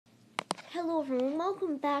Hello everyone,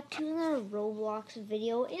 welcome back to another Roblox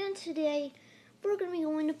video, and today we're going to be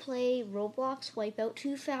going to play Roblox Wipeout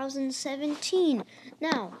 2017.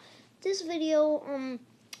 Now, this video,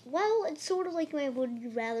 well, it's sort of like my Would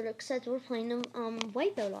You Rather, except we're playing the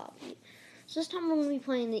Wipeout obby. So this time we're going to be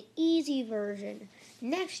playing the easy version.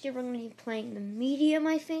 Next year we're going to be playing the medium,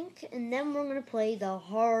 I think, and then we're going to play the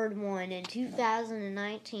hard one in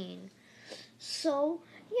 2019. So,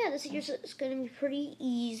 yeah, this year is going to be pretty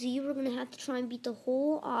easy. We're going to have to try and beat the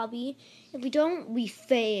whole obby. If we don't, we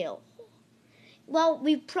fail. Well,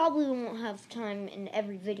 we probably won't have time in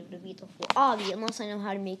every video to beat the whole obby, unless I know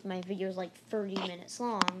how to make my videos like 30 minutes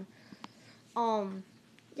long.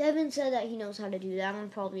 Devin said that he knows how to do that. I'm going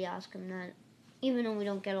to probably ask him that, even though we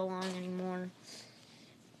don't get along anymore.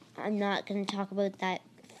 I'm not going to talk about that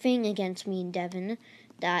thing against me and Devin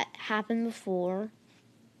that happened before,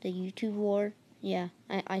 the YouTube war. Yeah,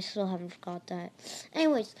 I still haven't forgot that.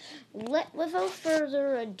 Anyways, without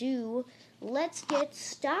further ado, let's get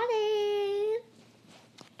started.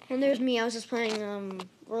 And there's me. I was just playing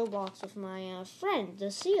Roblox with my friend, the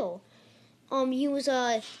Seal. He was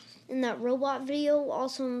in that robot video,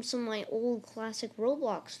 also some of my old classic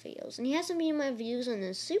Roblox videos, and he hasn't been in my videos in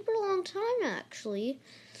a super long time actually.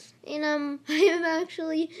 And I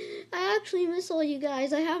actually miss all you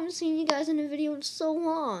guys. I haven't seen you guys in a video in so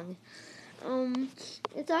long.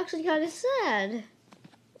 It's actually kind of sad.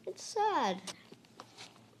 It's sad.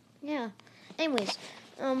 Yeah. Anyways,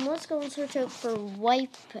 let's go and search out for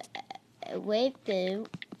Wipeout. There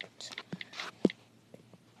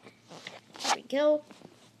we go.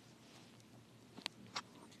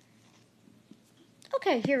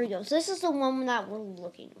 Okay, here we go. So this is the one that we're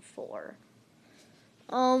looking for.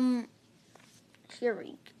 Here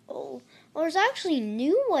we go. Well, there's actually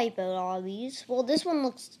new Wipeout obbies. Well, this one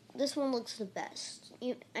looks the best.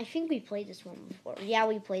 I think we played this one before. Yeah,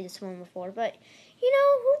 we played this one before, but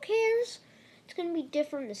who cares? It's gonna be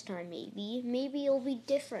different this time, maybe. Maybe it'll be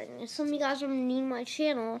different. If some of you guys are new to my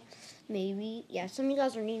channel, maybe. Yeah, some of you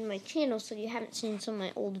guys are new to my channel, so you haven't seen some of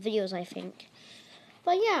my old videos, I think.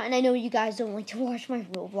 But yeah, and I know you guys don't like to watch my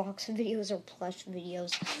Roblox videos or plush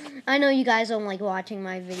videos. I know you guys don't like watching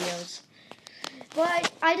my videos.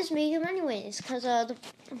 But I just make them anyways, because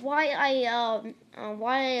why I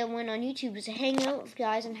went on YouTube is to hang out with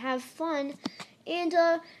guys and have fun, and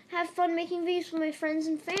have fun making videos with my friends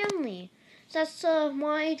and family. So that's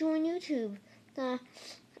why I joined YouTube. Yeah,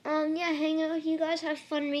 hang out with you guys, have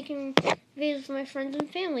fun making videos with my friends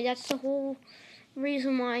and family. That's the whole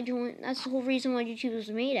reason why I joined. That's the whole reason why YouTube was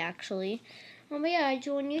made, actually. But yeah, I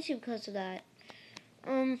joined YouTube because of that.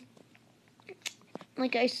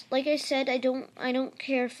 Like I said, I don't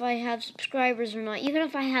care if I have subscribers or not. Even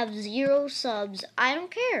if I have 0 subs, I don't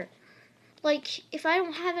care. Like, if I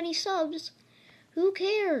don't have any subs, who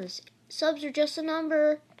cares? Subs are just a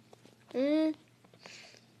number.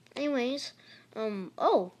 Anyways,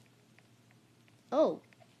 that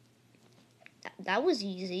was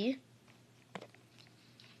easy.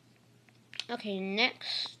 Okay,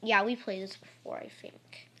 next. Yeah, we played this before, I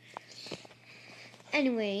think.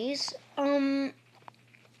 Anyways,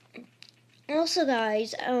 also,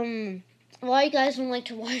 guys, a lot of you guys don't like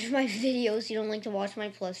to watch my videos. You don't like to watch my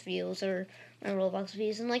Plus videos or my Roblox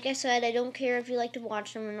videos. And like I said, I don't care if you like to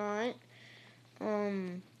watch them or not.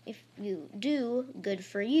 If you do, good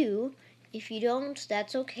for you. If you don't,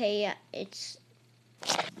 that's okay.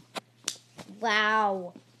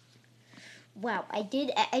 Wow, I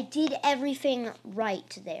did everything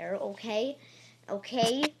right there, okay?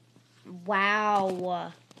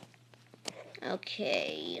 Wow.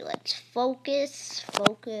 Okay, let's focus.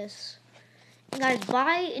 Guys,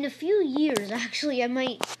 in a few years, actually, I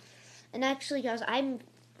might, and actually, guys, I'm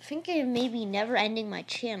thinking of maybe never ending my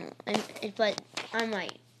channel, but I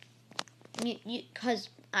might, because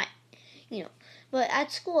but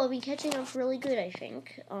at school, I've been catching up really good, I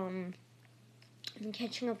think. I've been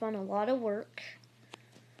catching up on a lot of work.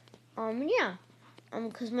 Yeah,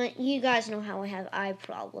 because you guys know how I have eye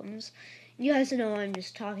problems. You guys know I'm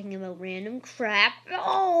just talking about random crap.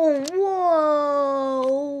 Oh,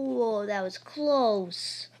 whoa, that was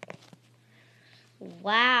close.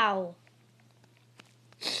 Wow.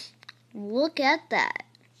 Look at that.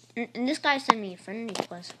 And this guy sent me a friend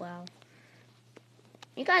request, wow.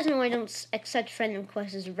 You guys know I don't accept friend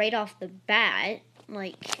requests right off the bat.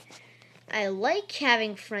 Like, I like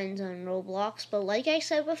having friends on Roblox, but like I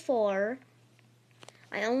said before,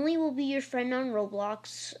 I only will be your friend on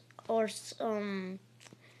Roblox, or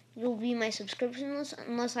you'll be my subscription list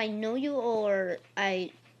unless I know you or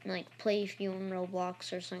I play with you on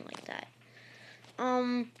Roblox or something like that.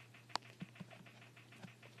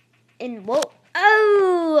 And whoa,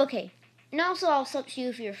 oh, okay. And also, I'll sub to you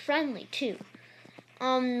if you're friendly too.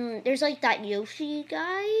 There's like that Yoshi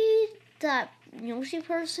guy, that Yoshi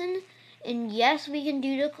person, and yes, we can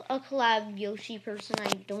do a collab Yoshi person.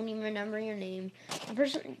 I don't even remember your name.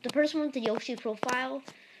 The person with the Yoshi profile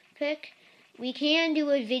pic. We can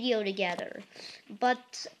do a video together,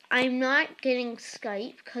 but I'm not getting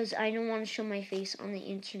Skype because I don't want to show my face on the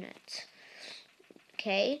internet.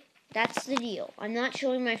 Okay, that's the deal. I'm not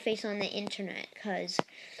showing my face on the internet because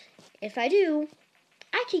if I do,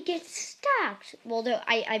 I could get stacked. Well,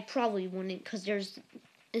 I probably wouldn't because there's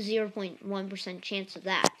a 0.1% chance of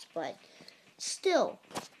that, but still.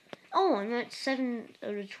 Oh, I'm at 7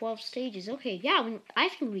 out of 12 stages. Okay, yeah, I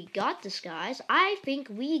think we got this, guys. I think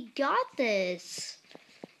we got this.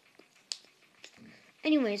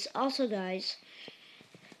 Anyways, also, guys,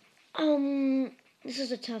 this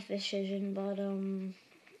is a tough decision, but,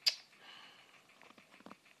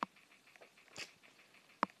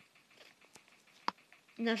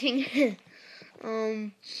 nothing.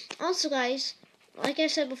 Also, guys, like I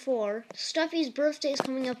said before, Stuffy's birthday is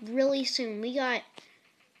coming up really soon. I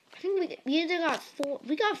think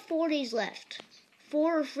we got 4 days left.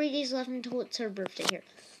 4 or 3 days left until it's her birthday. Here,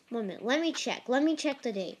 1 minute. Let me check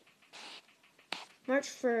the date. March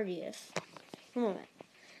 30th. 1 moment.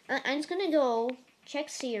 I'm just gonna go check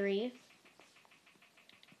Siri.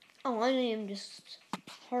 Oh, I didn't even just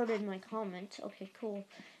hearted my comment. Okay, cool.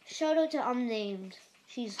 Shout out to Unnamed.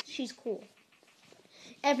 She's cool.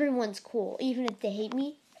 Everyone's cool. Even if they hate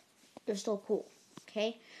me, they're still cool.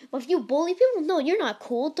 Okay? But if you bully people, no, you're not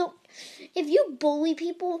cool. Don't. If you bully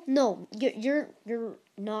people, no, you're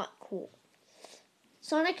not cool.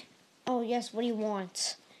 Sonic. Oh yes. What do you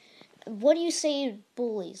want? What do you say to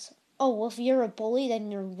bullies? Oh, well, if you're a bully,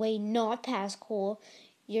 then you're way not past cool.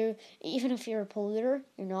 Even if you're a polluter,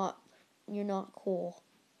 you're not cool.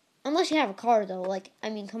 Unless you have a car, though. Like, I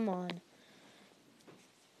mean, come on.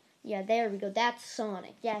 Yeah, there we go. That's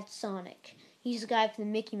Sonic. He's the guy with the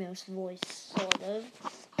Mickey Mouse voice, sort of.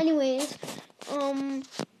 Anyways,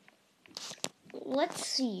 let's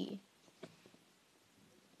see.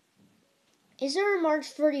 Is there a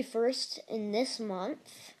March 31st in this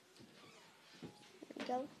month? There we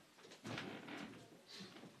go.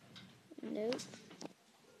 Nope.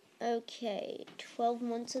 Okay, 12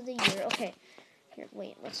 months of the year. Okay, here,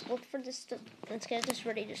 wait, let's look for this. Let's get this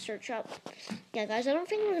ready to search up. Yeah, guys, I don't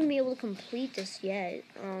think we're going to be able to complete this yet.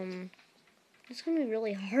 It's going to be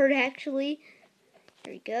really hard, actually.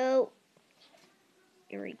 Here we go.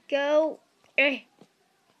 Here we go. Here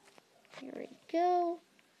we go.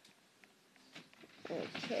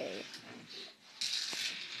 Okay.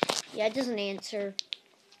 Yeah, it doesn't answer.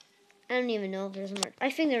 I don't even know if there's a March.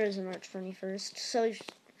 I think there is a March 21st. So,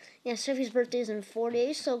 yeah, Sophie's birthday is in 4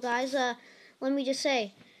 days. So, guys, let me just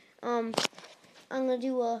say, I'm gonna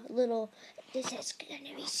do a little. This is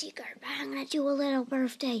gonna be secret, but I'm gonna do a little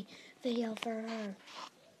birthday video for her.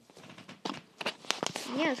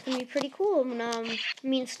 Yeah, it's gonna be pretty cool. And,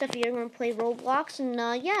 me and Stuffy are gonna play Roblox, and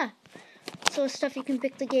yeah. So Stuffy can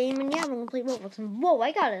pick the game, and yeah, we're gonna play Roblox. And whoa,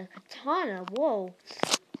 I got a katana. Whoa.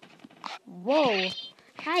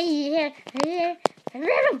 Hi, yeah.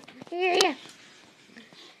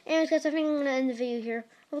 Anyways, guys, I think I'm gonna end the video here.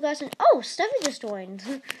 Hope you guys. Oh, Stuffy just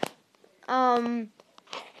joined. I'm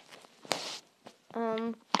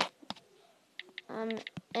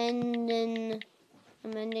ending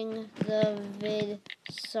the vid.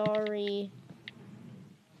 Sorry.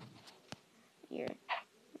 Here.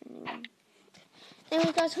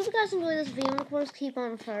 Anyway, guys, hope you guys enjoyed this video. And of course, keep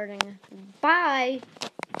on farting. Bye.